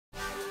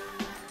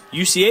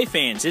UCA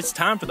fans, it's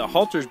time for the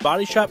Halter's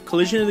Body Shop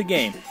Collision of the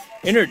Game.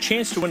 Enter a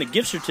chance to win a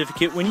gift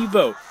certificate when you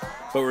vote.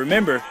 But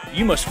remember,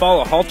 you must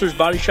follow Halter's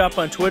Body Shop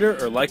on Twitter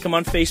or like them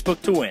on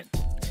Facebook to win.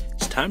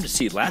 It's time to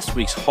see last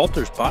week's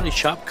Halter's Body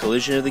Shop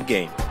Collision of the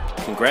Game.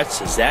 Congrats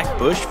to Zach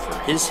Bush for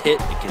his hit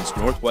against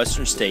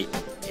Northwestern State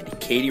and to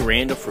Katie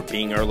Randall for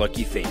being our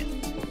lucky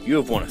fan. You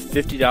have won a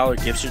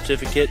 $50 gift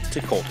certificate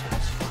to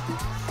Colton's.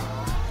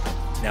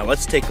 Now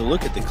let's take a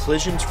look at the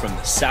collisions from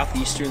the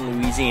Southeastern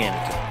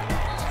Louisiana game.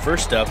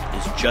 First up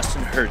is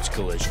Justin Hurt's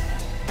collision.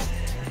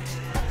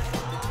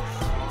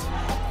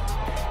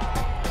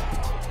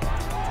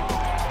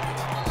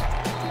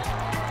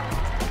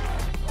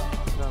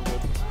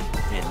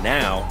 And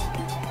now,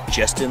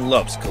 Justin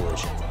Love's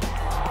collision.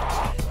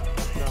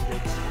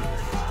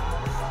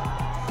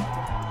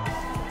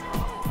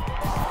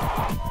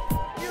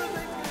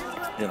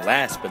 And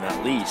last but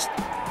not least,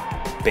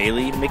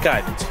 Bailey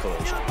McIvan's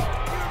collision.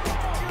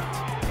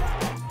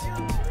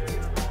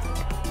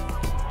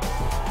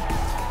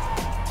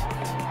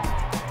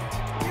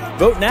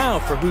 Vote now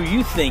for who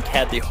you think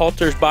had the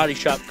Halter's Body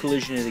Shop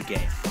collision of the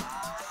game.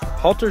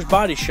 Halter's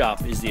Body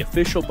Shop is the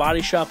official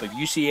body shop of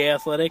UCA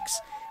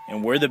Athletics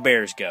and where the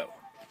Bears go.